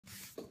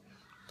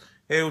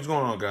Hey, what's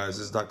going on, guys?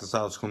 This is Dr.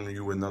 Styles coming to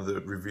you with another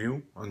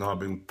review. I know I've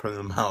been putting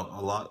them out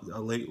a lot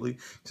lately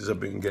because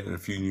I've been getting a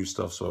few new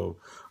stuff. So,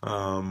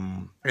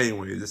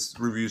 anyway, this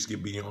review is going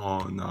to be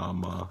on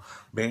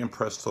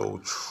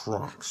Banpresto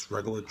Trunks,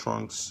 regular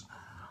trunks.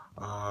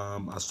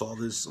 I saw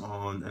this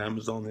on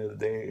Amazon the other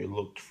day. It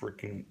looked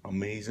freaking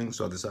amazing,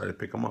 so I decided to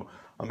pick them up.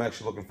 I'm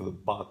actually looking for the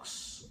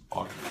box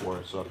art for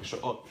it, so I can show.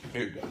 Oh,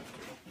 here you go.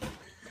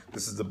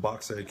 This is the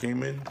box that it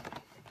came in.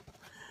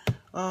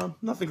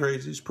 Nothing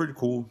crazy. It's pretty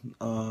cool.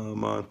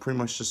 Pretty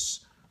much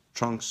just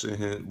Trunks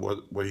and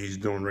what he's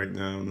doing right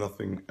now.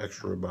 Nothing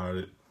extra about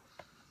it.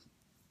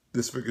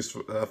 This figure's,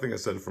 I think I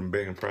said it from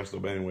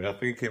Banpresto, but anyway, I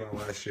think it came out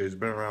last year. It's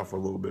been around for a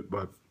little bit,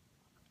 but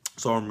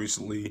saw him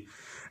recently.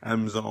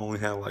 Amazon only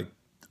had like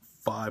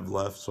 5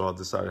 left, so I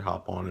decided to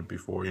hop on it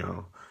before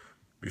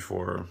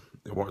before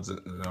it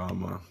wasn't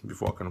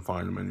before I couldn't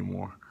find him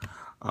anymore.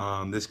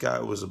 This guy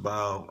was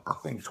about, I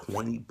think,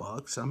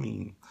 $20. I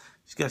mean,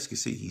 you guys can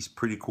see he's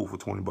pretty cool for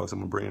 $20. I'm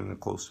gonna bring in a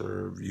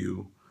closer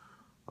view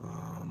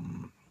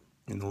in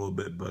a little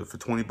bit, but for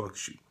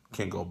 $20 you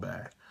can't go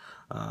bad.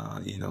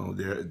 You know,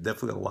 they're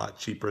definitely a lot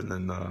cheaper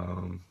than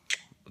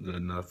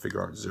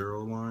Figuarts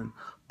Zero line,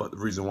 but the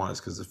reason why is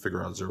because the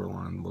Figuarts Zero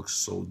line looks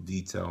so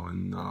detailed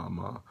and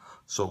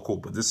so cool.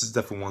 But this is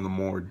definitely one of the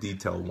more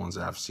detailed ones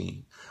I've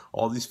seen.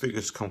 All these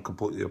figures come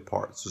completely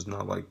apart, so it's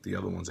not like the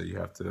other ones that you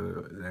have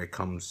to, that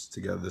comes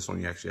together. This one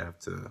you actually have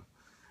to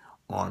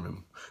arm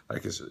him.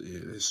 Like his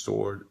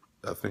sword,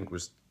 I think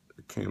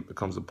it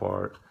comes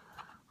apart,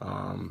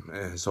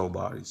 and his whole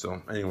body.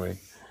 So anyway,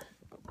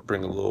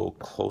 bring a little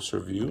closer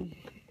view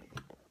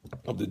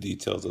of the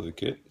details of the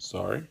kit.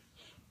 Sorry.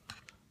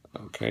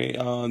 Okay,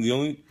 the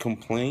only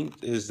complaint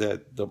is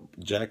that the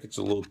jacket's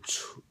a little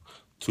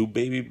too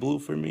baby blue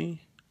for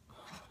me.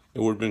 It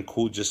would have been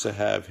cool just to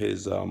have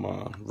his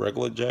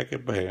regular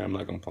jacket, but hey, I'm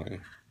not complaining.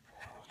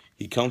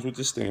 He comes with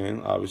the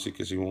stand, obviously,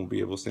 because he won't be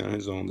able to stand on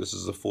his own. This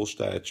is a full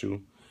statue,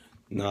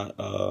 not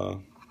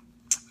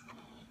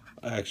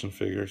action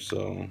figure.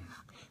 So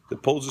the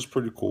pose is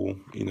pretty cool.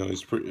 You know,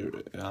 it's pretty.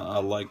 I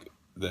like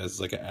that it's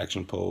like an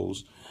action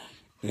pose,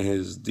 and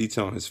his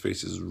detail on his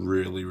face is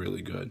really,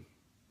 really good.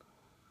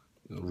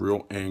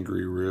 Real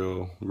angry,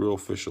 real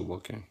official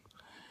looking.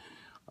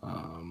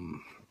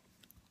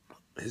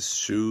 His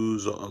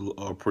shoes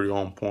are pretty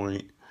on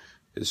point.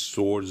 His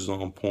sword is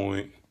on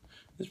point.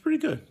 It's pretty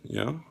good,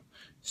 you know.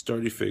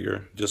 Sturdy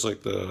figure, just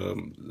like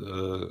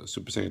the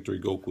Super Saiyan 3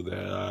 Goku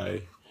that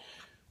I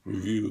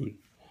reviewed.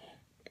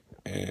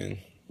 And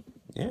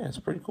yeah, it's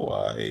pretty cool.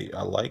 I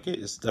like it.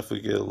 It's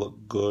definitely gonna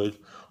look good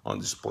on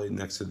display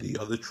next to the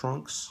other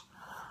Trunks.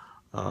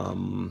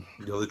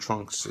 The other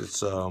Trunks,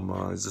 it's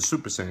a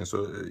Super Saiyan,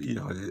 so you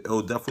know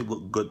it'll definitely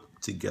look good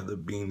together,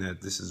 being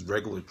that this is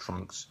regular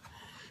Trunks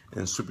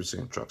and Super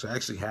Saiyan Trunks. I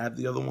actually have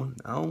the other one.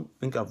 I don't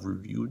think I've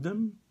reviewed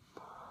them,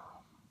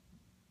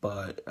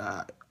 but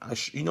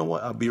you know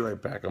what? I'll be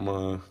right back. I'm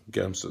gonna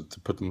get them to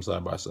put them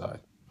side by side.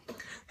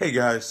 Hey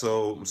guys,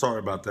 so I'm sorry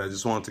about that. I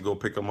just wanted to go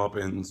pick them up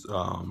and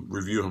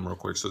review them real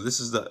quick. So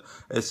this is the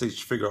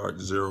SH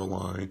Figuarts Zero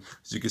line.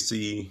 As you can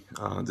see,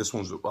 this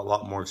one's a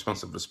lot more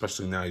expensive,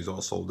 especially now he's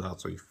all sold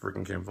out, so you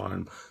freaking can't find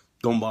him.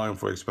 Don't buy him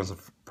for an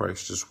expensive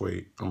price, just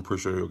wait. I'm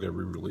pretty sure he'll get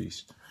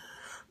re-released.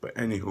 But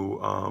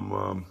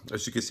anywho,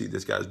 as you can see,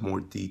 this guy's more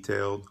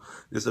detailed.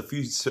 There's a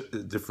few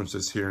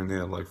differences here and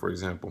there. Like, for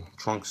example,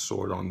 Trunks'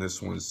 sword on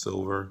this one is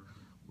silver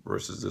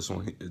versus this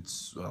one,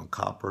 it's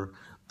copper.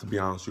 To be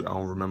honest with you, I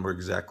don't remember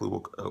exactly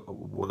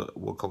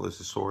what color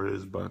his sword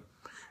is, but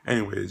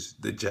anyways,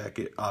 the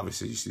jacket,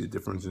 obviously you see the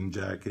difference in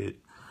jacket.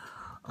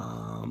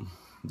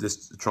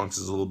 This Trunks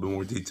is a little bit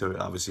more detailed.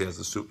 Obviously,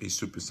 he's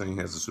Super Saiyan,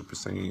 has a Super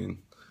Saiyan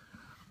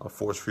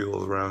force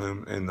field around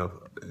him,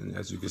 and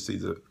as you can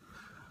see,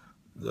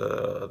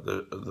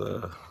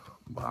 well,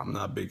 I'm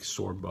not a big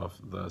sword buff.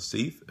 The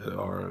sheath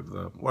or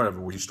the whatever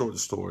where you store the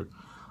sword,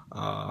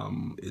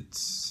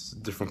 it's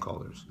different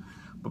colors.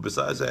 But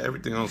besides that,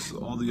 everything else,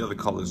 all the other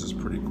colors is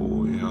pretty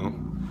cool, you know.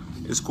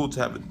 It's cool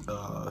to have it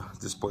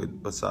displayed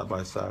side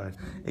by side.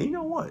 And you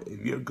know what?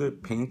 If you're a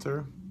good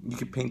painter, you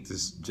can paint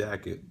this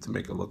jacket to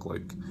make it look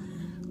like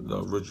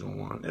the original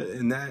one.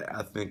 And that,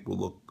 I think, will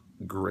look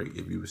great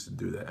if you was to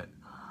do that.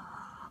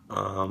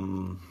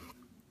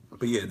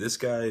 But yeah, this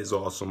guy is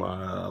awesome.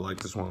 I like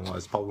this one a lot.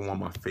 It's probably one of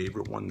my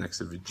favorite one next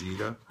to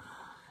Vegeta.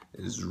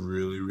 Is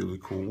really, really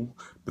cool.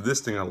 But this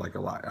thing I like a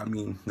lot. I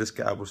mean, this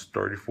guy was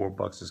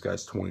 $34. This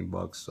guy's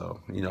 $20. So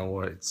you know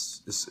what?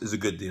 It's a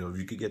good deal. If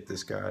you could get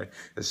this guy,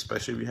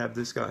 especially if you have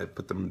this guy,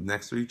 put them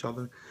next to each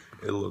other,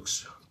 it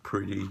looks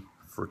pretty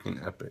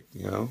freaking epic.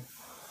 You know.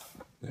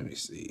 Let me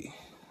see.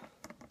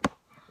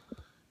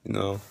 You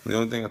know, the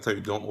only thing I tell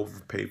you, don't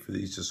overpay for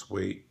these. Just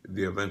wait.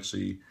 They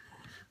eventually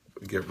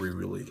get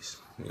re-released.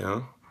 You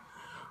know.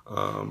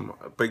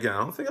 But again, I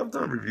don't think I've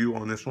done a review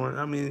on this one.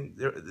 I mean,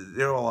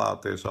 they're all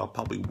out there, so I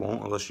probably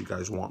won't unless you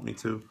guys want me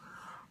to.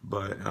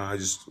 but I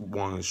just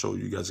wanted to show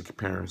you guys a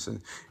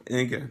comparison. And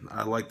again,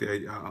 I like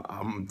the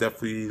I'm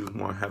definitely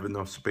want to have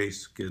enough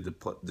space to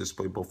get to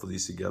display both of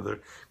these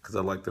together, because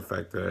I like the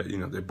fact that, you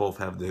know, they both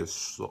have their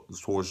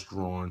swords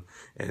drawn,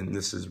 and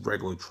this is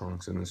regular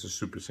Trunks and this is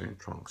Super Saiyan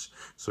Trunks.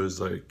 So it's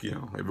like, you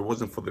know, if it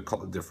wasn't for the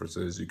color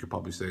differences, you could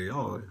probably say,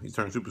 oh, he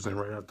turned Super Saiyan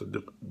right after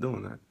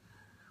doing that.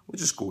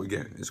 Which is cool.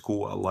 Again, it's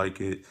cool. I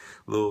like it.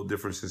 Little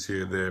differences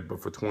here and there,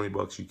 but for 20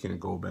 bucks, you can't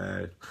go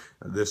bad.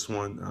 This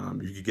one,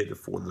 you could get it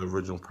for the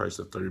original price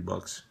of 30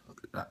 bucks.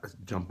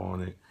 Jump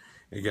on it.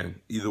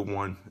 Again, either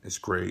one is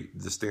great.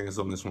 The stance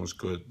on this one's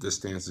good. This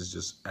stance is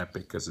just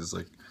epic because it's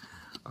like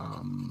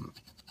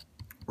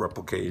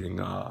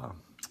replicating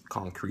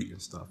concrete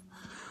and stuff.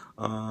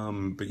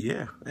 But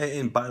yeah,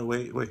 and by the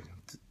way, wait,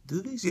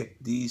 do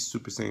these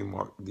Super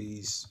Saiyan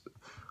these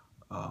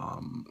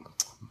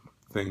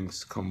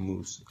things come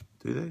loose?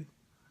 Do they?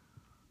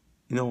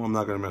 You know, I'm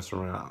not gonna mess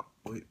around.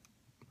 Wait,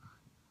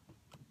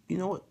 you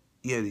know what?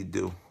 Yeah, they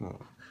do.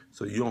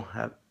 So you don't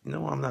have. You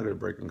know what? I'm not gonna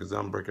break them, because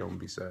I'm breaking. I'm gonna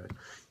be sad.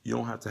 You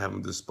don't have to have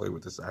them display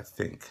with this, I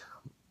think.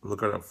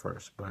 Look it up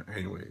first. But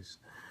anyways,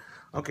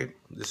 okay,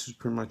 this is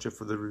pretty much it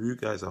for the review,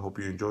 guys. I hope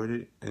you enjoyed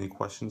it. Any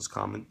questions,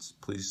 comments,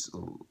 please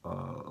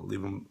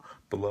leave them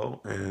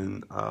below,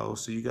 and I'll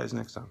see you guys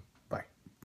next time.